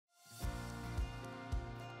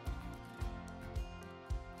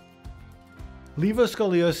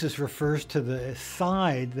Levoscoliosis refers to the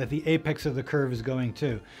side that the apex of the curve is going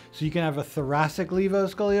to. So you can have a thoracic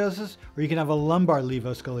levoscoliosis or you can have a lumbar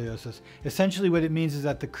levoscoliosis. Essentially what it means is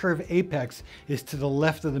that the curve apex is to the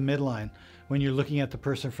left of the midline when you're looking at the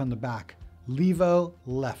person from the back. Levo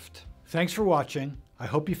left. Thanks for watching. I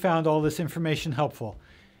hope you found all this information helpful.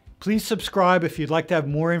 Please subscribe if you'd like to have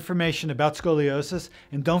more information about scoliosis,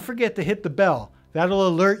 and don't forget to hit the bell. That'll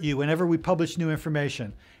alert you whenever we publish new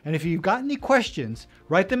information. And if you've got any questions,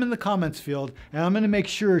 write them in the comments field, and I'm going to make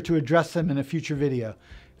sure to address them in a future video.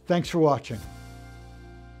 Thanks for watching.